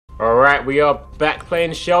Alright, we are back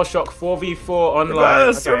playing Shell Shock 4v4 online.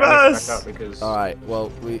 Reverse! Because... Alright, well,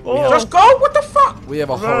 we Just go? What the fuck? we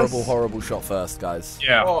have a horrible shot first, guys.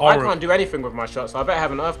 Yeah, Oh, I can't do anything with my shot, so I better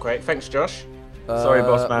have an earthquake. Thanks, Josh. Sorry,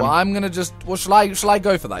 boss man. Well, I'm gonna just... Well, shall I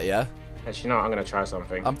go for that, yeah? Actually, no, I'm gonna try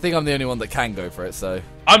something. I think I'm the only one that can go for it, so...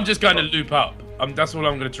 I'm just going to loop up. That's all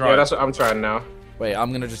I'm going to try. Yeah, that's what I'm trying now. Wait,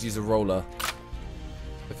 I'm gonna just use a roller.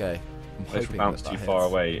 Okay. I'm If hoping we bounce that too hits. far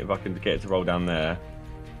away, if I can get it to roll down there,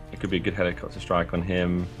 it could be a good helicopter strike on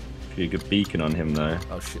him. Could be a good beacon on him though.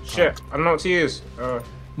 Oh, shit. Shit, I don't know what to use.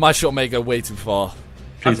 My shot may go way too far.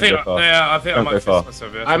 I think go far. I Don't might go far. fix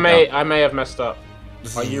myself. Yeah. I may have messed up.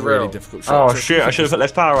 This Are is you a really real? difficult shot. Oh shit! I should have put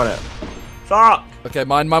less power on it. Fuck! Okay,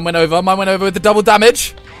 mine went over. Mine went over with the double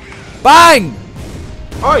damage. Bang!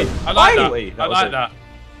 Oi! I like that. Wait, I that was like it. that.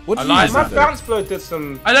 What did I you like use My that for? bounce flow did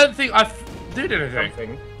some I don't think I did anything.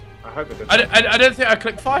 something. I hope it did. I don't think I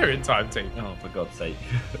clicked fire in time, team. Oh, for God's sake!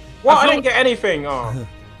 What? I I didn't thought- get anything. Oh.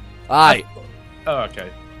 Aye. Oh, okay.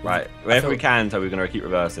 Right, whenever we can, so we're gonna keep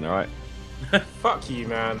reversing, all right? Fuck you,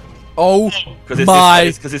 man. Oh Because my.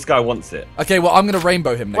 this guy wants it. Okay, well, I'm gonna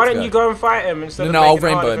rainbow him next Why didn't go. you go and fight him instead of No, I'll making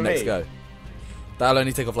it harder rainbow him for next me? go. That'll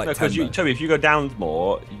only take off like 10. Because though. Toby, if you go down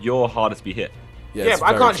more, you're harder to be hit. Yeah, it's but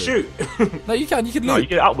I very can't true. shoot. No, you can. You can No, you loot.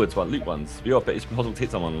 get upwards one, loop ones. But it's impossible to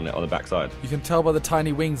hit someone on the backside. You can tell by the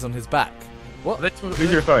tiny wings on his back. What?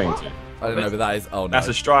 Who's you referring to? I don't know, but that is. Oh no. That's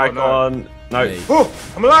a strike Oh, no. on. No, Me. Oh,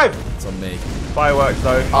 I'm alive. It's on me. fireworks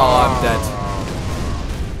though. Oh, I'm dead.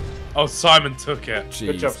 Oh, Simon took it. Jeez.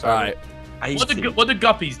 Good job, Simon. Alright. What did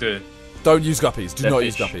guppies do? Don't use guppies. Do They're not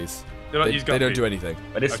fish. use guppies. They don't use They don't guppies. do anything.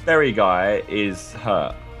 But this Sperry guy is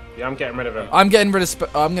hurt. Yeah, I'm getting rid of him. I'm getting rid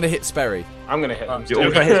of. I'm gonna hit Sperry. I'm gonna hit him. You're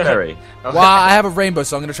all gonna hit Sperry. Well, I have a rainbow,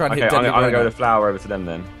 so I'm gonna try and Okay, hit I'm Deadly gonna go Rhino. the flower over to them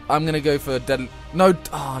then. I'm gonna go for dead. No.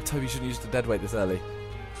 Ah, Toby shouldn't use the dead weight this early.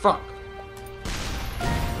 Fuck.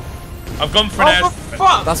 I've gone for an air. Oh, for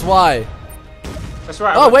fuck. That's why. That's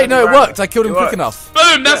right. Oh wait, no, it worked. I killed him It quick worked. enough.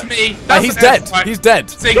 Boom, that's me. Hey, That's he's an air dead. strike. He's dead.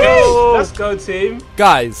 Single. Let's go, team.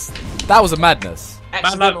 Guys, that was a madness.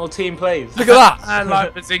 Accidental team plays. Look at that. I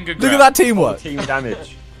like the Zinga Look at that teamwork. Team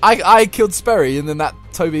damage. I killed Sperry, and then that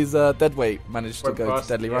Toby's dead weight managed to Went go past,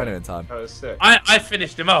 to Deadly yeah. Rhino in time. That was sick. I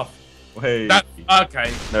finished him off. Hey, That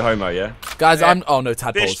okay. no homo, yeah. Guys, Yeah. I'm. Oh no,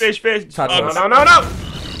 tadpoles. Fish. Tadpoles. No, no, no, no.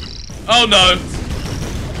 Oh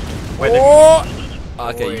no. Wait, Oh!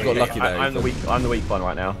 Okay, you got lucky there. I'm the weak one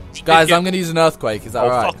right now. Guys, I'm gonna use an earthquake. Is that Oh,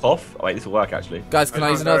 alright? fuck off! Oh, wait, this will work actually. Guys, can I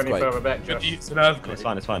use an Can't go any earthquake? further back, Josh. It's an earthquake.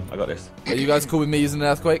 It's fine. I got this. Are you guys cool with me using an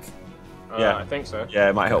earthquake? Yeah. I think so. Yeah,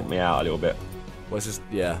 it might help me out a little bit. Well, it's just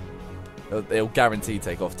yeah. It'll guarantee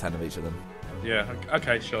take off 10 of each of them. Yeah.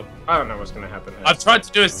 Okay, sure. I don't know what's gonna happen here. I've tried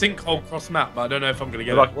to do a sinkhole cross map, but I don't know if I'm gonna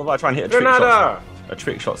get What it. if I try and hit a trick shot? Grenada! A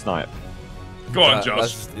trick shot snipe. Go on, That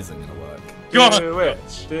Josh. just isn't gonna work. Go on. Do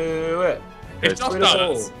it. Do it. If Josh Through the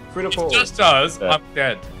portal. does, Through the if portal. Josh does, Yeah. I'm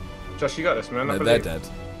dead. Josh, you got this, man. I No, they're believe.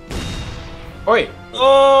 dead. Oi!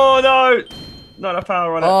 Oh no! Not enough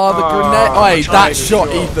power on it. Oh, the Oh, grenade! Oi, tried that to shot,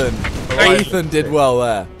 sure. Ethan. Thank Ethan did well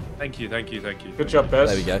there. Thank you. Good job, Bez.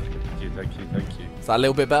 There we go. Thank you. Is that a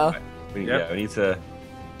little bit better? Yeah, we need to.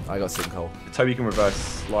 I got sinkhole. Toby can reverse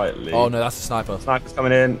slightly. Oh no, that's a sniper. Sniper's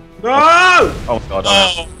coming in. No! Oh my god,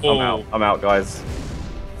 Oh. I'm out. I'm out, guys.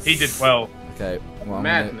 He did well. Okay, well,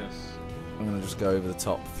 Madness. I'm gonna just go over the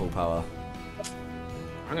top, full power.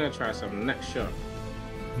 I'm gonna try some next shot.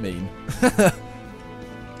 Mean.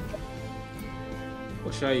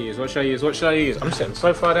 What should I use? What should I use? What should I use? I'm sitting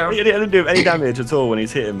so far down. He didn't do any damage at all when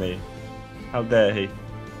he's hitting me. How dare he?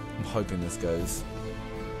 I'm hoping this goes.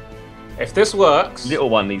 If this works, Little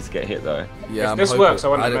one needs to get hit though. Yeah, if I'm this hoping, works, I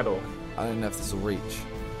want a don't- medal. I don't know if this will reach.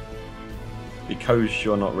 Because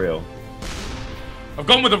you're not real. I've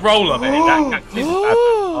gone with a roller.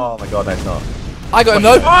 Oh my god, no, it's not. I got him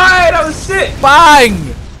though. Oi, that was sick!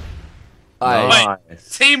 Bang! Aye.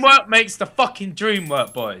 Nice. Teamwork makes the fucking dream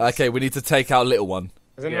work, boys. Okay, we need to take out little one.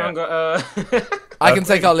 Has anyone got I can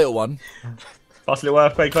take out little one. Fast little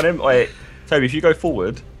earthquake on him. Wait, Toby, if you go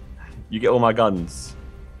forward, you get all my guns.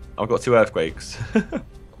 I've got 2 earthquakes.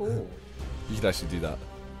 Ooh. You can actually do that.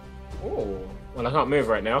 Ooh. Well, I can't move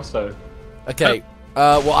right now, so. Okay.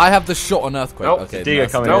 Well, I have the shot on earthquake. Nope. Okay. Digger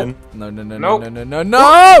nice. coming Nope. in. No, no, no, Nope. no, no, no,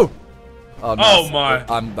 no! Oh, no. Oh, my.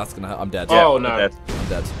 That's gonna hurt. I'm dead. Oh, I'm no. dead. I'm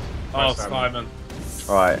dead. Oh, Nice, Simon.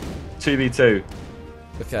 Alright, 2v2.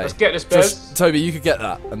 Okay. Let's get this, Bez. Just, Toby, you could get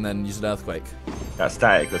that and then use an earthquake. That's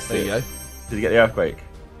static. Let's There see. you go. Did you get the earthquake?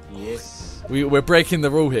 Yes. We're breaking the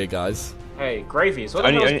rule here, guys. Hey, gravies. What the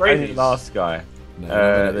Only, hell is only gravies? the last guy. No,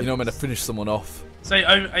 Uh, you're not meant to finish someone off. Say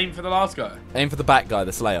aim for the last guy. Aim for the back guy,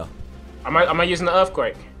 the Slayer. Am I using the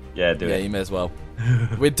earthquake? Yeah, do Yeah, it. you may as well.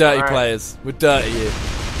 We're dirty Alright. players. We're dirty here.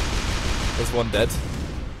 There's one dead.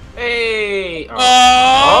 Hey! Bang,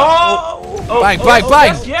 bang,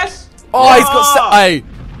 bang! Yes! Oh, he's got. Hey,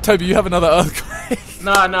 Toby, you have another earthquake.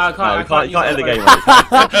 No, I can't. No, you can't end the game.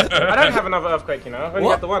 I don't have another earthquake, you know. I've only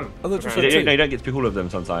What? got the one. I thought you Okay. said You don't get to pick all of them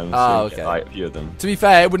sometimes. Oh, so you okay. get, like a few of them. To be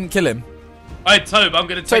fair, it wouldn't kill him. Hey, Toby, I'm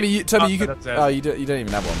gonna take. Toby, you could. that's it. Oh, you don't even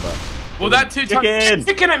have one, but Well, that 2 times. Chicken!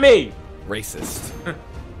 Sticking at me! racist. To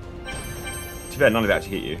be fair, none of it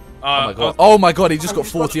actually hit you. Oh my god. Oh my god, he just got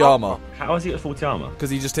just 40 got armor How has he got 40 armor? because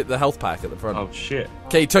he just hit the health pack at the front. Oh shit.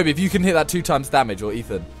 Okay, Toby, if you can hit that 2 times damage, or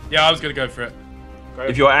Ethan. Yeah, I was gonna go for it.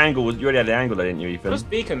 If your angle was, you already had the angle, didn't you, What Ethan? does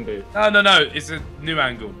beacon do? No. It's a new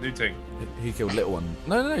angle, new thing. He killed little one.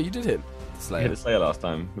 No, you did hit You Slayer. hit the Slayer last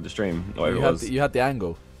time with the stream. Whatever You it had, was. you had the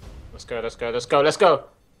angle. Let's go.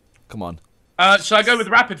 Come on. Should I go with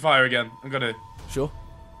rapid fire again? I'm gonna. Sure.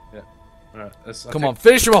 Alright, Come on,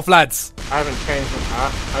 finish him off, lads. I haven't changed my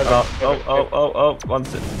Oh, one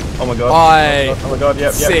sec. Oh my god. Aye. Oh my god,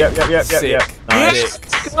 yep. Sick. Nice.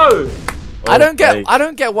 Let's go! I don't Okay.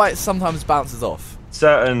 get why it sometimes bounces off.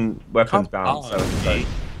 Certain weapons Come bounce, on. certain don't.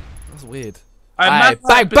 That's weird. Man,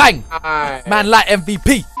 Aye, bang! Aye. Man, like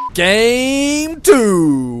MVP. Game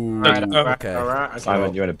 2. Alright, Okay. alright.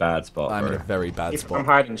 Simon, you're in a bad spot, I'm in bro. a very bad I'm spot.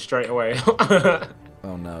 hiding straight away.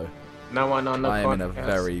 Oh no. No one on the I am in a podcast.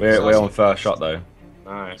 very. We're on first shot though.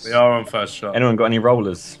 Nice. We are on first shot. Anyone got any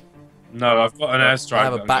rollers? No, I've got an airstrike. I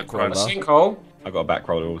have a that I'm back gonna try roller. and- Sinkhole. I got a back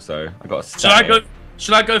roller also. I got a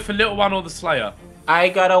Should I go for little one or the Slayer? I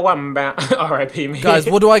got a one bound. R.I.P. me. Guys,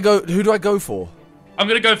 what do I go? Who do I go for? I'm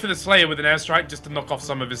gonna go for the Slayer with an airstrike just to knock off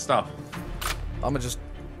some of his stuff. I'm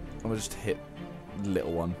gonna just hit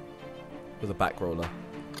little one with a back roller.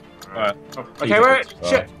 Alright. Okay, wait.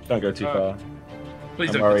 Shit. Don't go too far. Please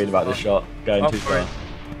I'm don't worried go too about far. this shot. Going I'm too worried. far.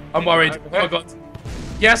 I'm worried. Okay. Oh my god.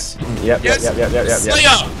 Yes. Yep. Slayer,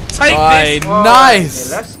 take Aye, this.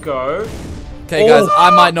 nice. Let's go. Okay, guys,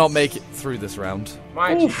 I might not make it through this round.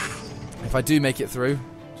 My G. If I do make it through,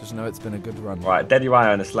 just know it's been a good run. Right, Deadly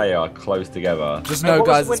Rhino and the Slayer are close together. Just Hey, know, what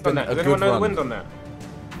was guys, the it's wind been on that? a Does good anyone know the run. wind on that?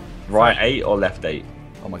 Right 8 or left 8?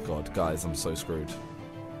 Oh my god, guys, I'm so screwed.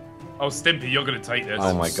 Oh, Stimpy, you're gonna take this.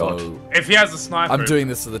 Oh my god. If he has a sniper. I'm doing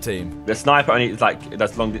this for the team. The sniper only is like it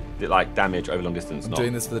does long like damage over long distance. I'm not.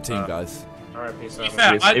 doing this for the team, guys. R.I.P. To be Simon.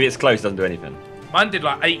 fair, If it's close, it doesn't do anything. mine did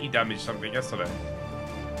like 80 damage something yesterday.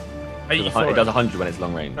 84. It does 100 when it's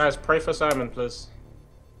long range. Guys, pray for Simon, please.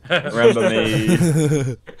 Remember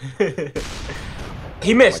me.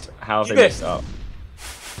 He missed. How have He they missed. messed up?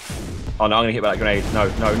 Oh no, I'm gonna hit by that grenade.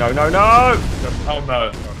 No. Oh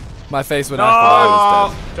no. My face when I thought I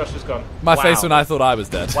was dead. Josh is gone. My Wow. face when I thought I was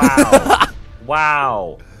dead. Wow.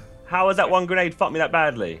 Wow. How has that one grenade fucked me that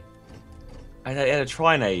badly? I had a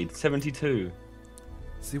trinade, 72.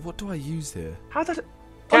 See, what do I use here? How did Catch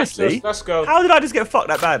honestly? this, let's go. How did I just get fucked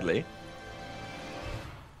that badly?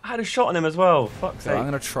 I had a shot on him as well. Fuck's So sake. I'm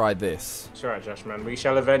gonna try this. It's alright, Josh, man. We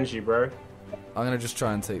shall avenge you, bro. I'm gonna just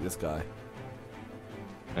try and take this guy.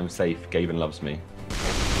 I'm safe. Gaben loves me.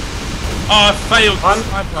 Oh, I failed. the On.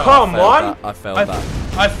 sniper. Come on. I failed that.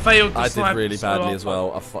 I failed. The I did sniper really so badly hard. as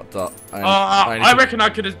well. I fucked up. I reckon I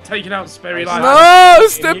could have taken out Sperry Light. No,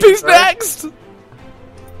 Stimpy's next.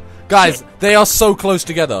 Guys, they are so close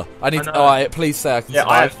together. I need. know. Alright, please say I can Yeah,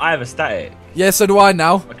 survive. I have a static. Yeah, so do I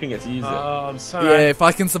now. I couldn't get to use it. Oh, I'm so Yeah, if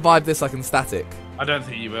I can survive this, I can static. I don't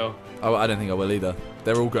think you will. Oh, I don't think I will either.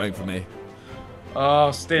 They're all going for me.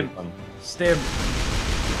 Oh, Stim.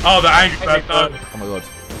 Oh, the angry bird. No, Oh my god.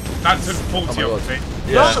 that took 40 Oh my off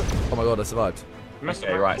me. Yeah. Oh my god, I survived.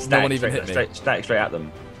 Okay, right. No Static one even straight, hit me. static straight at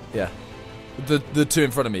them. Yeah. The two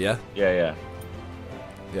in front of me, yeah? Yeah.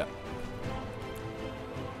 Yeah.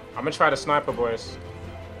 I'm gonna try the sniper, boys.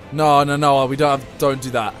 No, we don't do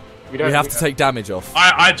that. We We have to take damage off.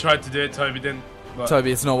 I tried to do it, Toby didn't. But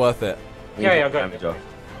Toby, it's not worth it. Yeah, I got Damage it. off.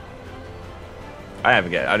 I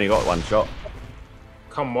only got one shot.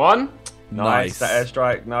 Come on. Nice. That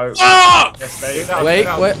airstrike. No. Ah! Yes, Do mate. that, Wait, do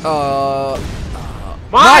that. wait.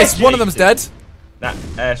 My Nice! G. One of them's dead. That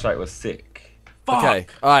airstrike was sick. Okay.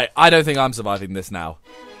 Alright, I don't think I'm surviving this now.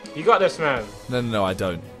 You got this, man. No, I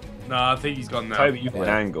don't. No, I think he's gone now. Toby, you've got an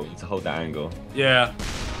Yeah. angle. You need to hold that angle. Yeah.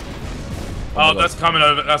 my Oh, God. that's coming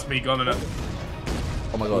over. That's me gone, isn't it?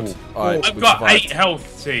 Oh my god. Ooh. Alright, I've we got survived. 8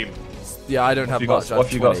 health, team. Yeah, I don't have What much. I have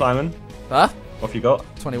have you got, 20. Simon? Huh? What have you got?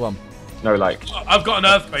 21. No, like. I've got an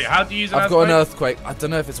earthquake. How do you use an I've earthquake? got an earthquake. I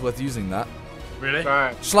don't know if it's worth using that. Really?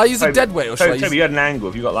 Right. Shall I use a dead weight or shall I Toby, use... you had an angle.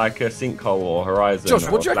 If you got like a sinkhole or horizon. Josh,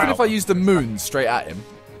 or what do you reckon cloud, if I use the moon straight at him?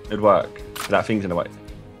 It'd work. That thing's in the way.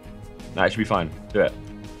 No, it should be fine. Do it.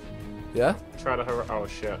 Yeah? Try the oh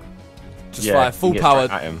shit. Just Yeah, fly you full can get power.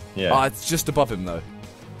 straight at him. Yeah. Oh, it's just above him though.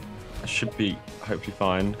 I should be hopefully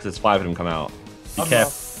fine because there's 5 of them come out. Be I'm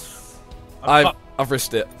careful. I've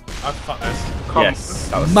risked it. I fucked this. Yes,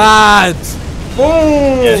 that was Mad!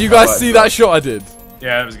 Boom! Did you guys see that shot I did?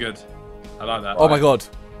 Yeah, it was good. I like that. Oh my god.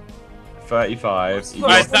 35. He's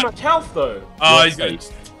got so much health though. Oh, he's good.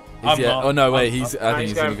 Oh no, wait. I think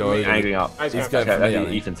he's gonna go over. Angling up. He's He's going going for me. I That'd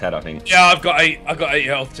be think. Ethan's head, I think. Yeah, I've got 8. I've got 8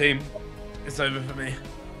 health, team. It's over for me.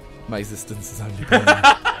 My existence is only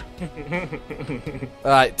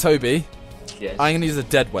Alright, Toby. Yes. I'm gonna use a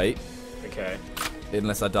dead weight. Okay.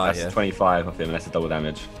 Unless I die That's here. 25 off him, unless it's double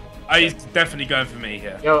damage. Oh, he's definitely going for me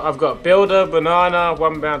here. Yo, I've got builder, banana,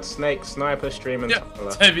 one bounce snake, sniper, stream, and Yeah,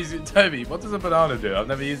 tumbler. Toby, what does a banana do? I've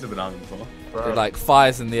never used a banana before. It like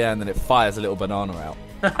fires in the air and then it fires a little banana out.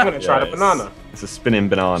 I'm gonna try the banana. It's a spinning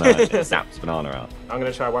banana. It zaps banana out. I'm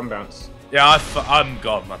gonna try one bounce. Yeah, I'm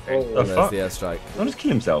gone, I think. Oh, Oh, there's fuck? the airstrike. I'll just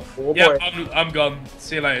kill himself. oh Yeah, boy. I'm gone.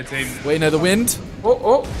 See you later, team. Wait, no, the wind?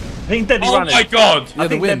 Oh, I think Deadly Oh Runner. my god! Yeah, I the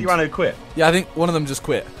think wind. Deadly Runner quit. Yeah, I think one of them just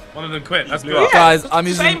quit. One of them quit. That's blew good. up. Guys, I'm I'm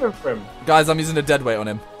using aiming for him. I'm using a dead weight on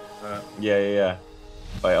him. Yeah.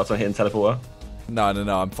 Wait, I was hitting teleporter. No,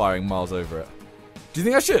 I'm firing miles over it. Do you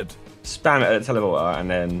think I should? Spam it at the teleporter and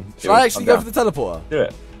then. Should I actually go for the teleporter? Do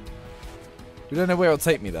it. We don't know where it'll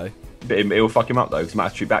take me though. But it will fuck him up though, because it might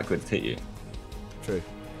have to shoot backwards to hit you. True.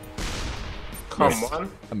 Come Missed.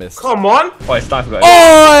 on. I missed. Come on. Oh, it's sniper got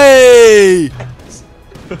Oi!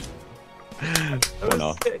 Oh,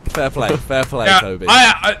 no. Fair play, Yeah, Toby.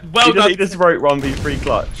 well done. He just wrote 1v3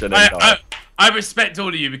 clutch and then died. I respect all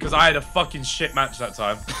of you because I had a fucking shit match that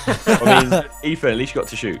time. I mean, Ethan, at least you got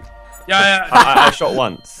to shoot. Yeah. I shot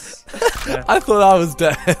once. I thought I was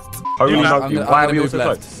dead. Holy Yeah, moly, I'm why are gonna we all move so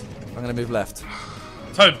left. close? I'm gonna move left.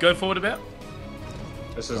 Toad, go forward a bit.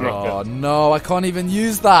 This is not Oh good. no, I can't even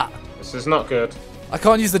use that. This is not good. I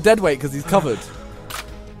can't use the dead weight because he's covered.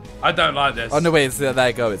 I don't like this. Oh no, wait, there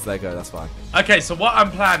you go, that's fine. Okay, so what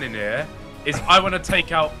I'm planning here is I want to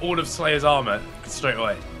take out all of Slayer's armor straight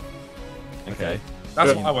away. Okay. That's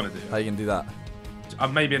Good. what I want to do. How you gonna do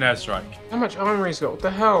that? Maybe an airstrike. How much armor he's got? What the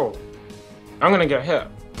hell? I'm gonna get hit.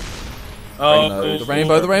 Oh, No, the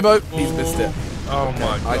rainbow. He's missed it. Oh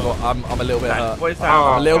my god. I'm a little bit hurt. What is that?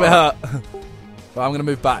 Oh. I'm a little bit hurt. But I'm gonna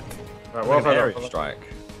move back. Right, What well, an done. airstrike.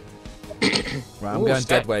 Right, I'm Ooh, going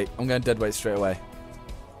step. dead weight. I'm going dead weight straight away.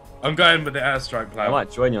 I'm going with the airstrike I plan.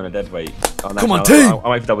 might join you on a dead weight. Oh, no, Come on, no, team! I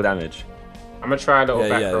wait for double damage. I'm gonna try a little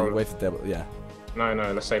back Yeah, roll. wait for dead. Yeah. No,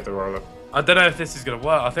 let's save the roller. I don't know if this is gonna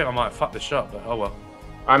work. I think I might fuck the shot, but oh well.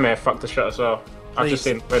 I may have fucked the shot as well. I've just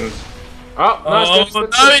Please. seen wind. Oh, no, Oh, it's good.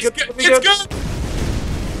 no, it's good. It's good.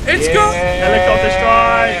 It's good. Helicopter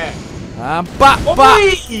strike! I'm back.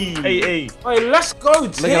 Hey, Hey, let's go,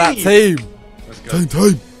 team! Look at that team. Let's go.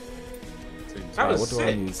 Team. That Right, was what do I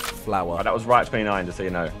sick. use? Flour. Oh, that was right 29, just so you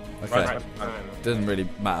know. Okay. Right. Doesn't really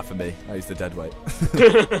matter for me. I used the dead weight.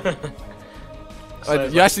 So,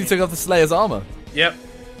 You actually took off the Slayer's armor. Yep.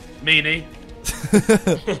 Meanie.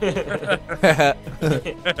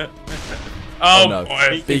 Oh, no. boy.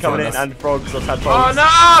 Beacon Beacon, coming in that's- and frogs or Oh tadpoles.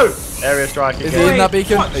 no! Area strike Is again. he in that Wait,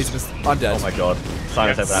 beacon? what? He's just. I'm dead. Oh my god.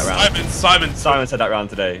 Simon said that round. Simon said that round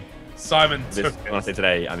today. Simon This, took when I it. say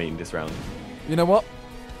today, I mean this round. You know what?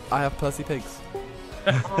 I have Percy pigs,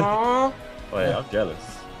 Aww. Oh yeah, I'm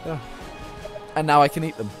jealous. and now I can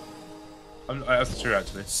eat them. That's true,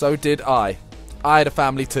 actually. So did I. I had a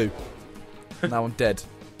family too. Now I'm dead.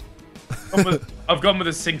 I've gone with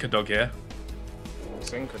a sinker dog here.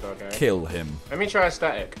 Sinker dog, eh? Kill him. Let me try a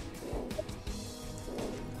static.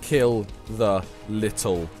 Kill the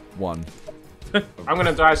little one. I'm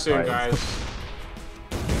gonna die soon, Right. guys.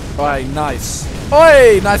 Alright, nice.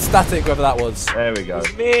 Oi! Nice static, whoever that was. There we go.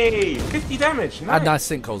 It's me! 50 damage. And Nice. nice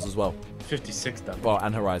sinkholes as well. 56 damage. Well,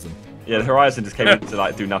 and Horizon. Yeah, the Horizon just came in to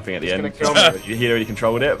like do nothing at the end. It's gonna kill He already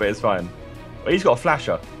controlled it, but it's fine. Well, he's got a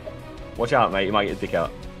flasher. Watch out, mate. You might get his dick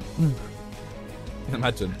out.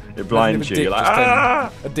 Imagine. It blinds Imagine you. if You're like, just came-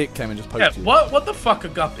 ah! A dick came and just Yeah, poked you. what the fuck are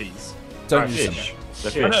guppies? Don't Oh, use them. Fish.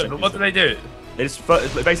 They're Shit. I fish. know, but what do they do? They just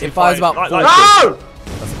basically It fires about like, four- fish. No!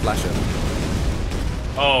 That's a flasher.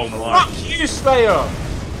 Oh my. Fuck you, Slayer!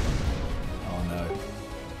 Oh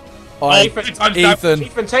no. Oi, Ethan, Two times damage. Ethan.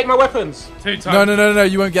 Ethan, take my weapons! 2 times. No,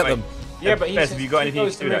 you won't get them. Yeah, but he's Bess, have you got too anything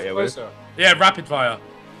close to do that move yet with? closer. Yeah, rapid fire.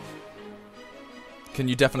 Can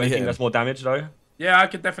you definitely hit Anything him? that's more damage though? Yeah, I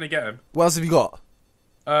could definitely get him. What else have you got?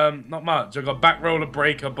 Not much. I've got back roller,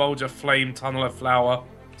 breaker, bulger, flame, tunneler, flower,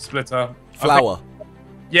 splitter. Flower.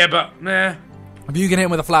 Yeah, but nah. If you can hit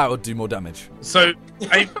him with a flower, it'll do more damage. So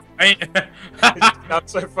aim,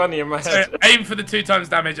 That's so funny in my so head. aim for the 2 times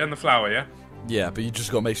damage and the flower. Yeah, Yeah, but you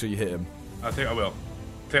just gotta make sure you hit him. I think I will.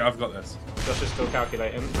 I think I've got this. Josh is still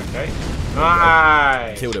calculating. Okay.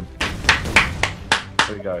 Nice! Killed him.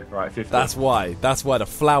 There we go. Right, 50. That's why. That's why the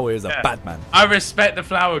flower is a Yeah. bad man. I respect the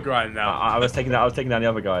flower grind now. I was taking down the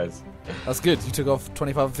other guys. That's good. You took off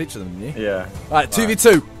 25 of each of them, didn't you? Yeah. Right,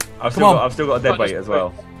 2v2. I've Come on. I've still got a dead weight as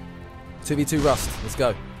well. 2v2 Rust. Let's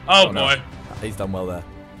go. Oh, no. boy. He's done well there.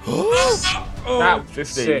 That 50.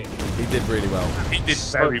 sick. He did really well. He did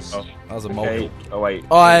very well. That was a Okay. multi. Oh wait.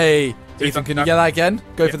 Oi! Ethan, can you get that again?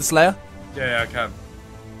 Go for the Slayer. Yeah, I can.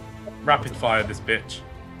 Rapid fire this bitch.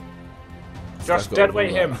 Just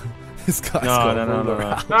deadweight him. This guy's No, got no, a no, ruler no, no.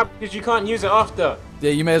 out. No, because you can't use it after.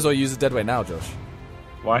 Yeah, you may as well use a deadweight now, Josh.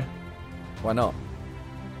 Why? Why not?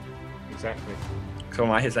 Exactly. So I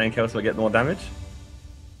might hit something else, so I get more damage.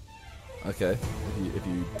 Okay, if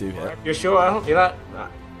you do hit. You're sure? I'll help you that. Nah.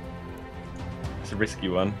 It's a risky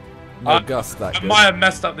one. No gust that I good. might have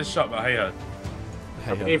messed up this shot, but hey,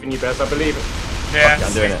 Hey, I believe in you, Bess. I believe it. yeah,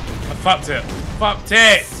 I'm doing it. I fucked it. Fucked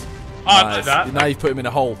it. Oh, I like nice. that. Now you've put him in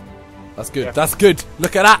a hole. That's good. Yeah. That's good.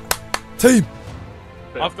 Look at that. Team.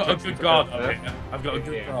 I've got a good guard up here. I've got a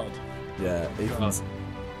good Yeah. guard. Yeah, Ethan's.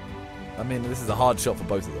 I mean, this is a hard shot for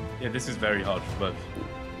both of them. Yeah, this is very hard for both.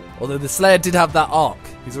 Although the Slayer did have that arc.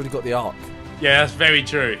 He's already got the arc. Yeah, that's very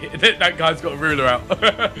true. That guy's got a ruler out.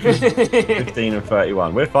 15 and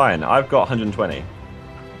 31. We're fine. I've got 120.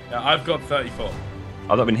 Yeah, I've got 34.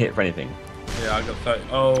 I've not been hit for anything. Yeah, I got 30.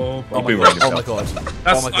 Oh, I'll my be god. ready. Oh my god.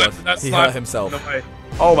 that's Oh my god. That's He hurt himself.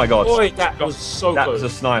 Oh my god. Boy, that was so That close.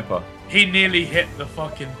 was a sniper. He nearly hit the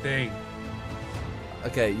fucking thing.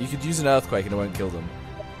 Okay, you could use an earthquake and it won't kill them.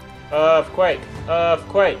 Earthquake.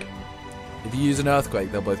 Earthquake. If you use an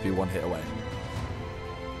earthquake, they'll both be one hit away.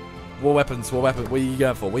 War weapons, war weapon. What are you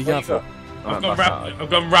going for? What are you going for? I've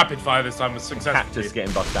gone rapid fire this time with success. Cactus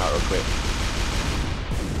getting bucked out real quick.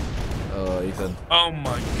 Oh, Ethan. Oh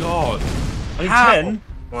my god. Only How? 10?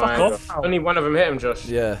 My Fuck off. God. Only one of them hit him, Josh.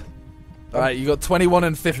 Yeah. Alright, you got 21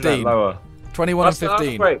 and Isn't that 15. lower? 21 What's and the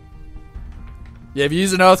 15. earthquake? Yeah, if you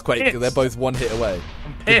use an earthquake, Pissed. they're both one hit away.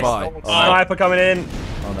 I'm pissed. Goodbye. Oh, Sniper coming in.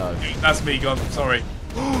 Oh no. that's me gone. Sorry.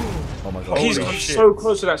 Oh my god. He's Holy gone shit. so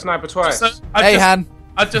close to that sniper twice. So, Hey, Han.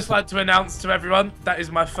 I'd just like to announce to everyone that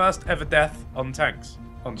is my first ever death on tanks.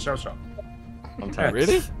 On shell shot. On tanks.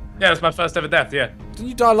 Really? Yeah, it's my first ever death, yeah. Didn't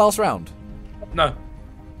you die last round? No.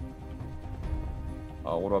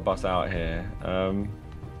 Oh, what do I bust out here?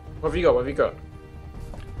 What have you got? What have you got?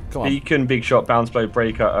 Come on. Beacon, big shot, bounce blow,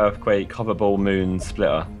 breaker, earthquake, hoverball, moon,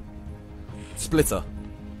 splitter. Splitter.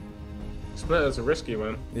 Splitter's a risky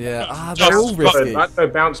one. Yeah, Just they're all risky. I'd go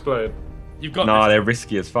bounce blade. You've got Nah, this. they're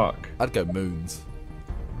risky as fuck. I'd go moons.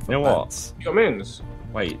 You know what? Bats. You got moons.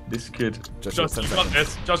 Wait, this could. Just Josh, 10 you've got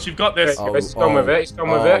seconds. this. Josh, you've got this. Okay. He's gone with it, he's gone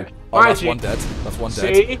with it. Oh, that's Mind one you. dead. That's one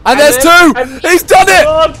dead. See? And there's then- two! and- He's done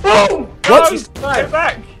it! Boom! What? He's Get alive.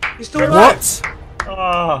 back! He's still alive. What?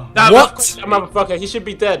 Ah. That What? Was, That motherfucker, he should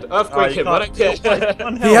be dead. Earthquake you him. I don't care.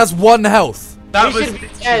 One He health. has 1 health. that He was should be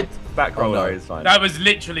dead. Back roller no. is fine. that was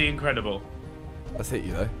literally incredible. That's hit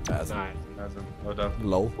you though. That hasn't. Well done.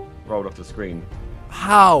 Lol. Rolled off the screen.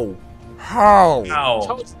 How? How? Ow.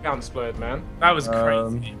 Told you bounce blade, man. That was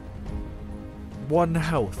crazy. 1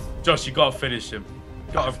 health. Josh, you gotta finish him.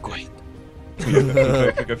 Gotta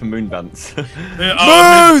Go for moon dance.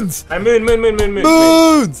 Oh, Moons! Hey, moon.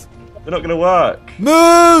 Moons! They're not gonna work.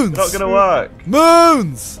 Moons! They're not gonna work.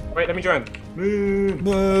 Moons! Wait, let me join. Moon.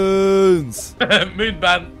 Moons! Moon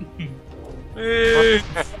ban. Moon.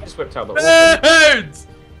 Just whipped out the orphan. Moons.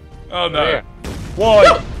 Oh no. Yeah.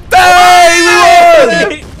 Why?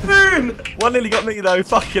 Hey, Moon! One nearly got me though.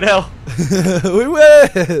 Fucking hell. we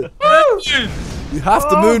win! Moons. You have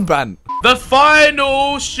to moon ban. The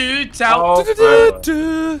final shootout. Oh,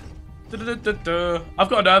 Du-du-du-du. Du-du-du-du-du. I've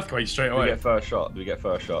got an earthquake straight Do we away. get first shot? Do we get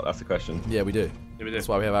first shot? That's the question. Yeah, we do. Yeah, we That's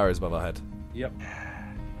do. why we have arrows above our head. Yep.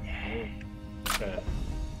 Okay.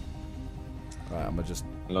 Right, I'm gonna just.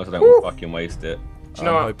 As long as I don't fucking waste it. Do you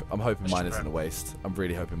know what? I'm hoping mine isn't a waste. I'm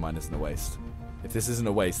really hoping mine isn't a waste. If this isn't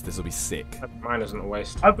a waste, this will be sick. Mine isn't a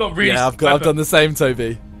waste. I've got really. Yeah, I've done the same,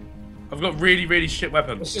 Toby. I've got really shit It's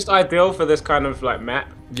weapons. just ideal for this kind of like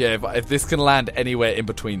map. Yeah, if this can land anywhere in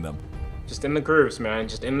between them. Just in the grooves, man.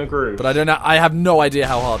 Just in the grooves. But I don't know. I have no idea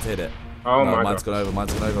how hard to hit it. Oh No, my mine's god. gone over.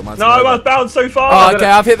 Mine's gone over. Mine's No, gone I over. bounced so far. Oh, okay,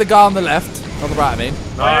 I've hit the guy on the left. On the right, I mean.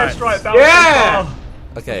 My Nice. airstrike bounced Yeah! so far.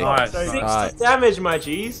 Okay. Nice. So- 60 Alright. damage, my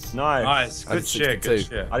G's. Nice. Nice. I Good did shit. Good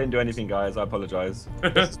 62. shit. I didn't do anything, guys. I apologise.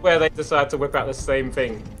 This is where they decide to whip out the same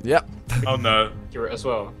thing. Yep. Oh no. Accurate as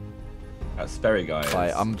well. That's Sperry, guys.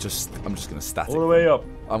 Right, I'm just gonna static. all the way up.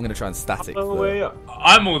 I'm gonna try and static. All the way up.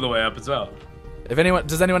 I'm all the way up as well. If anyone,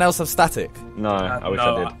 does anyone else have static? No, I wish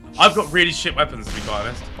no, I did. I've got really shit weapons to be quite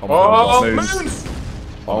honest. Oh my god. Oh, Moons. moons!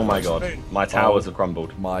 Oh my god. My towers have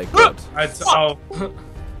crumbled. My god. Oh.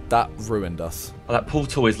 That ruined us. Oh, that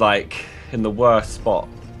portal is like in the worst spot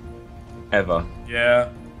ever. Yeah.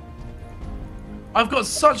 I've got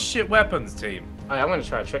such shit weapons, team. I'm gonna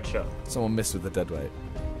try a trick shot. Someone missed with the dead weight.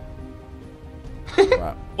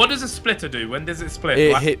 Right. What does a splitter do? When does it split?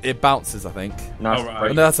 It bounces, I think. No, Oh, right.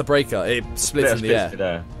 Oh, no, that's a breaker. It splits in the air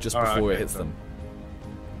there. just Alright, before it okay, hits so- them.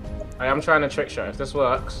 I am trying a trick shot. If this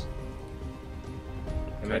works.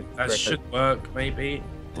 Okay, that should work, maybe.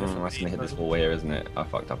 That's gonna hit this wall here, isn't it? I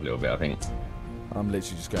fucked up a little bit, I think. I'm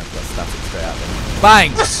literally just going for that static straight at them.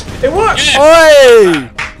 Bang! It works! Oi!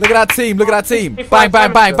 Look at that team, look at that team. Bang,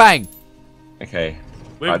 bang, bang, bang. Okay.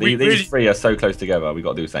 We These really... three are so close together. We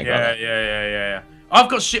got to do something. Yeah. I've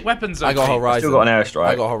got shit weapons. Though, I got team. Horizon. Still got an airstrike.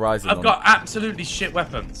 I got Horizon. I've on. got absolutely shit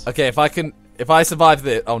weapons. Okay, if I survive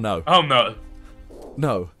this, oh no, Oh no.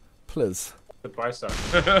 no, please. Goodbye, sir.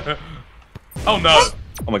 Oh no.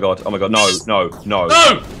 Oh my god, no. No! No!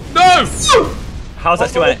 How's that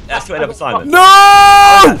still end up at Simon?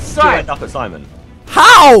 No! Still end up at Simon.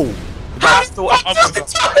 How?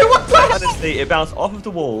 Honestly, it bounced off of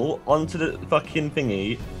the wall onto the fucking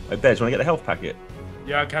thingy. Wait, Bez, want to get the health packet?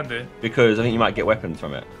 Yeah, I can do. Because I think you might get weapons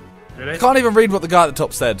from it. Really? I can't even read what the guy at the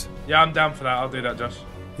top said. Yeah, I'm down for that. I'll do that, Josh.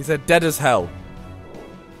 He said dead as hell.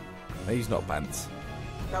 No, he's not pants.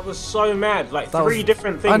 That was so mad. Like That three was-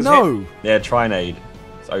 different things. I know. Yeah, Trinade.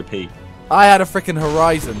 It's OP. I had a freaking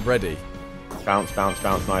Horizon ready. Bounce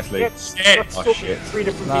nicely. Yes. Shit. Oh, shit. Three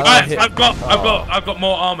different No, people. that Right, hit. I've got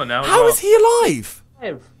more armor now. as How well. is he alive?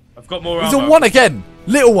 I've got more He's armor. on one again.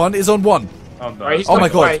 Little one is on one. Oh, no. Right, he's Oh my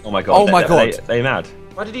got away. god. Oh my god. Oh my god. They mad.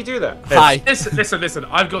 Why did he do that? Hi. Listen.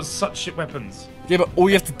 I've got such shit weapons. Yeah, but all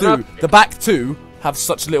you have to do, the back two have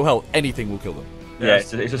such little health, anything will kill them. Yeah,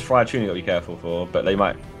 it's just fried tuning you got to be careful for, but they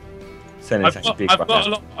might send in I've such got, big I've, got a runners.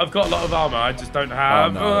 lot, I've got a lot of armor. I just don't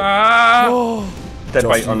have. no. Ah! Dead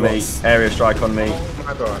Josh, weight on you me. lost. Area strike on me. Oh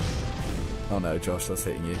my god. Oh no, Josh, that's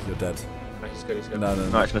hitting you. You're dead. No, he's good. He's good. No, no, No,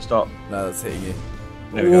 no. it's gonna stop. No, that's hitting you.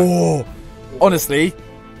 There we go. Oh, honestly.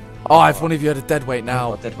 Oh, if one of you had a dead weight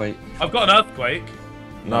now, Dead weight. I've got an earthquake.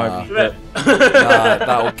 No. Nah. Do it.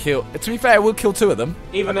 that will kill. To be fair, it will kill two of them.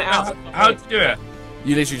 Even it out. How'd you do it?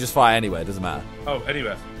 You literally just fire anywhere. It doesn't matter. Oh,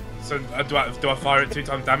 anyway. So do I fire it 2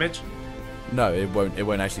 times damage? No, it won't. It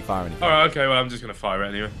won't actually fire anything. All right. Okay. Well, I'm just gonna fire it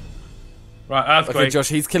anyway. Right. Earthquake. Okay, Josh,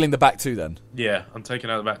 he's killing the back two then. Yeah, I'm taking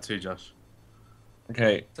out the back 2, Josh.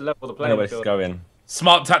 Okay. To level the I know playing where this is field. going.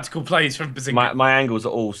 Smart tactical plays from Bazinga. My angles are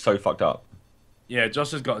all so fucked up. Yeah,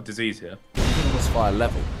 Josh has got a disease here. Let's fire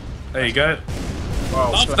level. There you go. Oh,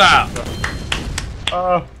 Love slash. that.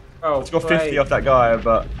 Oh, Oh, it's got play. 50 off that guy,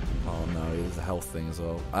 but Oh no, there's a health thing as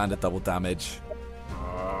well, and a double damage.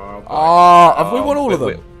 Oh, Oh, have we won all of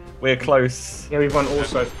them? We're close. yeah, we've won all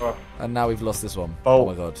so far. And now we've lost this one. Oh. Oh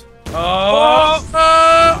my god.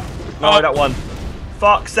 Oh! No, that one.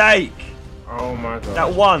 Fuck's sake! Oh my god.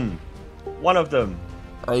 That one. One of them.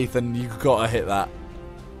 Ethan, you gotta hit that.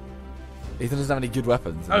 Ethan doesn't have any good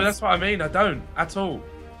weapons. Oh, that's what I mean. I don't at all.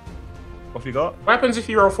 What have you got? What happens if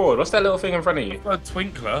you roll forward? What's that little thing in front of you? I've got a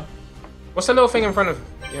twinkler. What's that little thing in front of?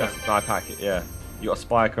 Yeah. That's my packet, yeah. You got a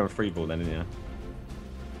spiker and free ball then, didn't you?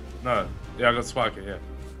 No. Yeah, I got Spiker. Yeah.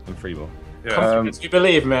 And free ball. Yeah. Confidence, you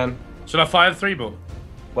believe, man. Should I fire the 3-ball?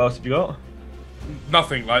 What else have you got?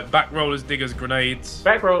 Nothing. Like back rollers, diggers, grenades.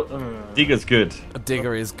 Back roll. Digger's good. A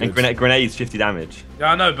digger is And good. grenades 50 damage.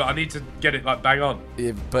 Yeah, I know, but I need to get it like bang on.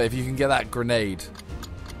 But if you can get that grenade,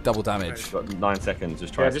 double damage. You've got 9 seconds,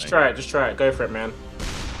 just try Yeah, it. just try it. Just try it. Go for it, man.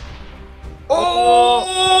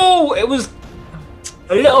 Oh! It was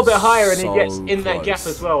a little bit higher, and he gets in that gap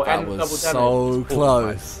as well, That and was double damage. so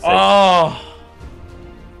close. Oh!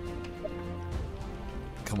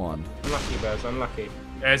 Come on. Unlucky, Bears. Unlucky.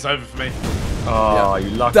 Yeah, it's over for me. Oh, Yeah.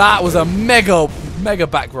 you lucky. That was a mega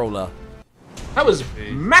back roller. That was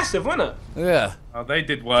massive, wasn't it? Yeah, Oh, they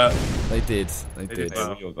did work. they did. They They did. did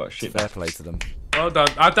well. You all got shit Fair play to them. Well done.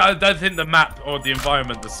 I don't think the map or the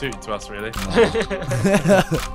environment was suited to us, really.